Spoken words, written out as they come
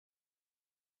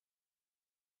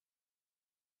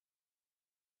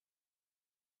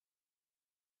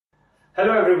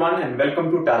Hello everyone and welcome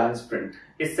to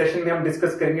TalentSprint। इस session में हम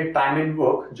डिस्कस करेंगे टाइम एंड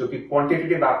वर्क, जो कि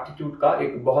क्वांटिटेटिव एप्टीट्यूड का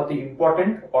एक बहुत ही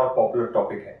इंपॉर्टेंट और पॉपुलर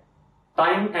टॉपिक है।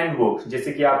 टाइम एंड वर्क,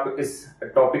 जैसे कि आप इस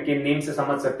टॉपिक के नेम से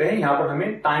समझ सकते हैं, यहाँ पर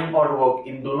हमें टाइम और वर्क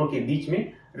इन दोनों के बीच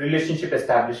में रिलेशनशिप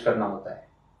एस्टैब्लिश करना होता है।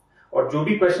 और जो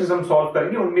भी क्वेश्चंस हम सॉल्व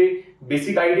करेंगे उनमें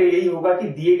बेसिक आइडिया यही होगा कि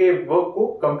दिए गए वर्क को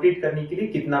कंप्लीट करने के लिए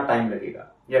कितना टाइम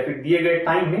लगेगा, या फिर दिए गए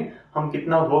टाइम में हम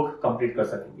कितना वर्क कंप्लीट कर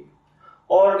सकेंगे।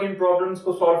 और इन प्रॉब्लम्स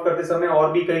को सॉल्व करते समय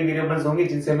और भी कई वेरिएबल्स होंगे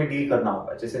जिनसे हमें डील करना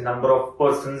होगा, जैसे नंबर ऑफ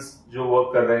पर्संस जो वर्क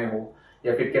कर रहे हो,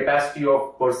 या फिर कैपेसिटी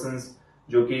ऑफ पर्संस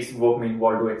जो कि इस वर्क में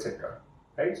इन्वॉल्व हो, etcetera.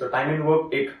 Right. So time and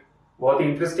work एक बहुत ही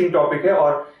इंटरेस्टिंग टॉपिक है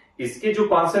और इसके जो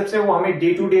कॉन्सेप्ट्स है वो हमें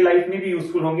डे टू डे लाइफ में भी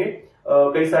यूजफुल होंगे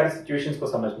कई सारी सिचुएशंस को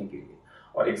समझने के लिए।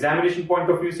 और एग्जामिनेशन पॉइंट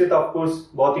ऑफ व्यू से तो ऑफकोर्स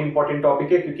बहुत ही इंपॉर्टेंट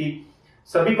टॉपिक है, क्योंकि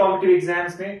सभी कॉम्पिटिटिव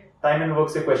एग्जाम्स में टाइम एंड वर्क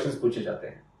से क्वेश्चंस पूछे जाते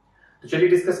हैं। तो चलिए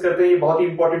डिस्कस करते हैं ये बहुत ही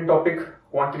इंपॉर्टेंट टॉपिक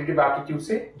क्वांटिटेटिव एप्टीट्यूड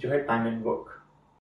से, जो है टाइम एंड वर्क।